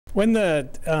When the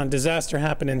disaster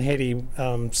happened in Haiti,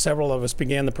 several of us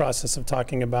began the process of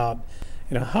talking about,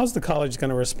 how's the college going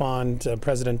to respond?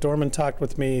 President Dorman talked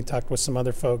with me, talked with some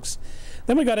other folks.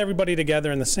 Then we got everybody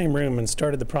together in the same room and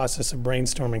started the process of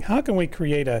brainstorming. How can we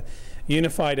create a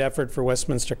unified effort for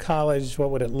Westminster College?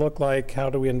 What would it look like? How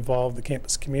do we involve the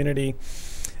campus community?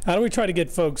 How do we try to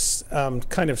get folks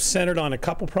kind of centered on a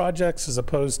couple projects as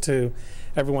opposed to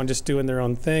everyone just doing their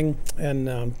own thing?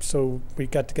 And so we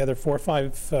got together 4 or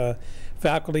 5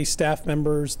 faculty, staff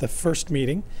members, the first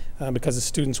meeting because the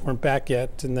students weren't back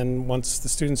yet. And then once the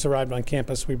students arrived on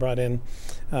campus, we brought in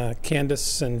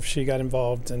Candace and she got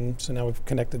involved. And so now we've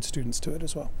connected students to it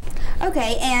as well.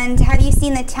 Okay, and have you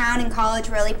seen the town and college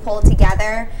really pull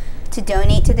together to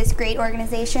donate to this great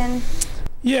organization?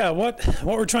 Yeah, what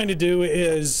we're trying to do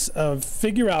is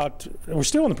figure out, we're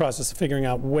still in the process of figuring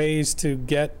out ways to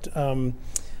get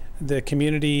the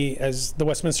community, as the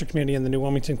Westminster community and the New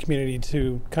Wilmington community,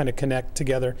 to kind of connect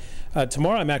together.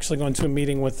 Tomorrow I'm actually going to a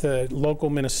meeting with the local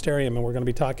ministerium, and we're going to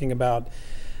be talking about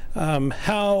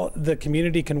how the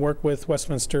community can work with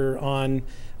Westminster on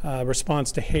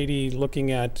response to Haiti, looking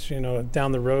at,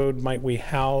 down the road, might we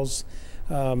house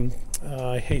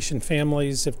Haitian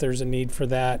families if there's a need for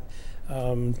that?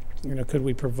 Could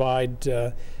we provide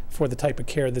for the type of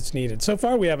care that's needed? So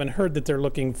far, we haven't heard that they're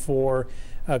looking for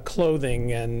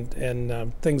clothing and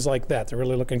things like that. They're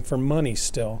really looking for money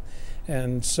still.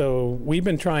 And so we've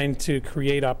been trying to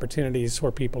create opportunities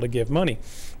for people to give money.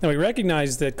 Now, we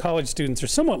recognize that college students are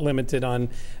somewhat limited on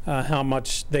how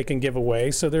much they can give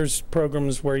away. So there's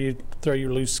programs where you throw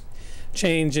your loose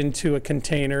change into a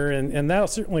container, and that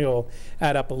certainly will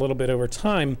add up a little bit over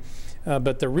time.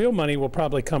 But the real money will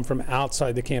probably come from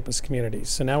outside the campus communities.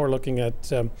 So now we're looking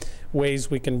at ways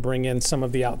we can bring in some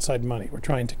of the outside money. We're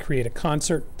trying to create a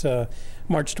concert.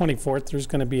 March 24th, there's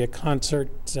going to be a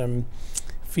concert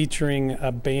featuring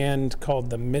a band called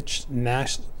the Mitch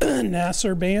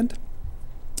Nasser Band.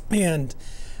 And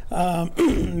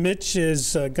Mitch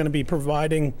is going to be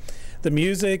providing the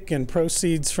music, and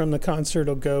proceeds from the concert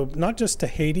will go not just to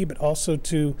Haiti, but also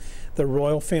to the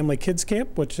Royal Family Kids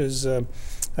Camp, which is a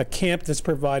camp that's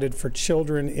provided for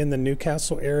children in the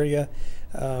Newcastle area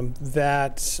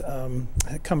that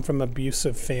come from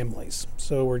abusive families.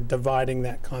 So we're dividing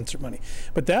that concert money.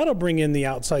 But that'll bring in the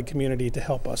outside community to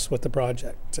help us with the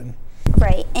project.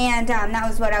 Right, and that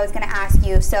was what I was going to ask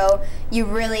you. So you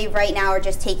really right now are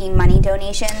just taking money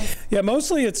donations? Yeah,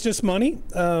 mostly it's just money,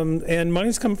 and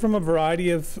money's come from a variety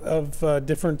of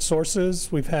different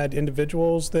sources. We've had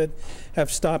individuals that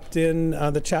have stopped in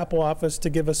the chapel office to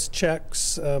give us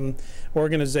checks.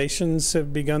 Organizations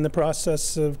have begun the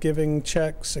process of giving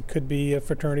checks. It could be a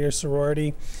fraternity or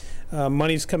sorority.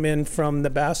 Money's come in from the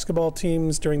basketball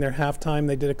teams during their halftime.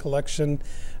 They did a collection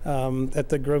at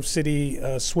the Grove City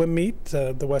swim meet.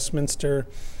 The Westminster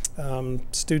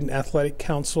Student Athletic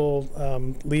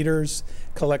Council leaders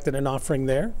collected an offering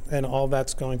there, and all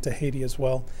that's going to Haiti as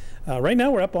well. Right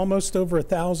now we're up almost over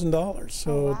 $1,000,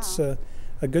 so oh, wow. It's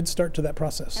a good start to that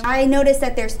process. I noticed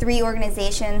that there's 3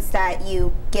 organizations that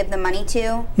you give the money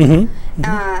to.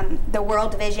 The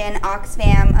World Vision,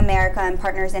 OxFam, America, and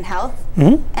Partners in Health.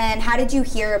 And how did you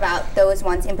hear about those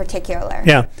ones in particular?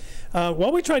 Yeah.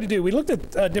 What we tried to do, we looked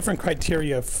at different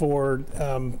criteria for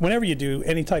whenever you do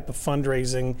any type of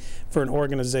fundraising for an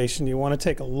organization, you want to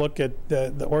take a look at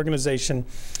the organization.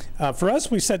 For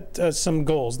us, we set some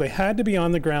goals. They had to be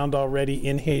on the ground already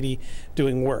in Haiti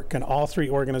doing work, and all 3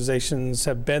 organizations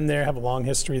have been there, have a long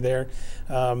history there.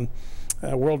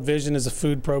 World Vision is a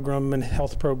food program and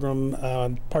health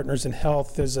program. Partners in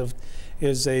Health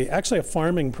is actually a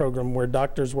farming program where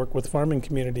doctors work with farming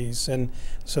communities, and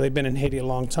so they've been in Haiti a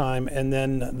long time. And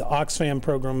then the OxFam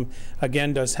program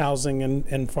again does housing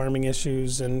and farming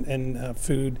issues and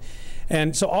food.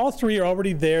 And so all 3 are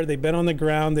already there. They've been on the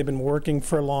ground. They've been working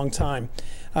for a long time.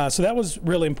 So that was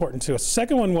really important to us. The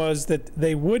second one was that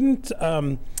they wouldn't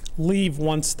leave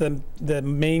once the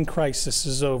main crisis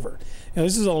is over.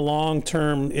 This is a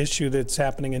long-term issue that's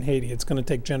happening in Haiti. It's going to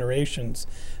take generations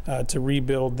to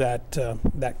rebuild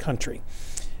that country.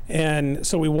 And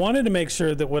so we wanted to make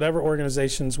sure that whatever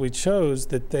organizations we chose,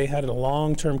 that they had a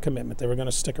long-term commitment. They were going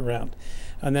to stick around.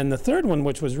 And then the third one,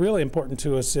 which was really important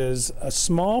to us, is a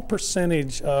small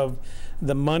percentage of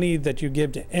the money that you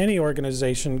give to any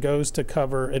organization goes to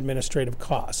cover administrative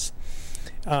costs.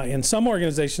 In some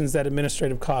organizations, that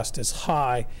administrative cost is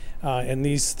high. In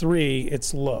these 3,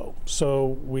 it's low. So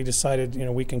we decided,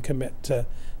 we can commit to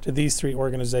these 3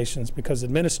 organizations because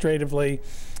administratively,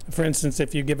 for instance,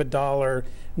 if you give $1,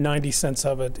 90 cents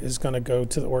of it is going to go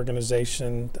to the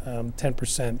organization.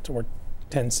 10% or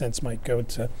 10 cents might go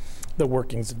to the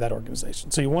workings of that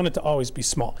organization. So you want it to always be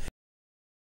small.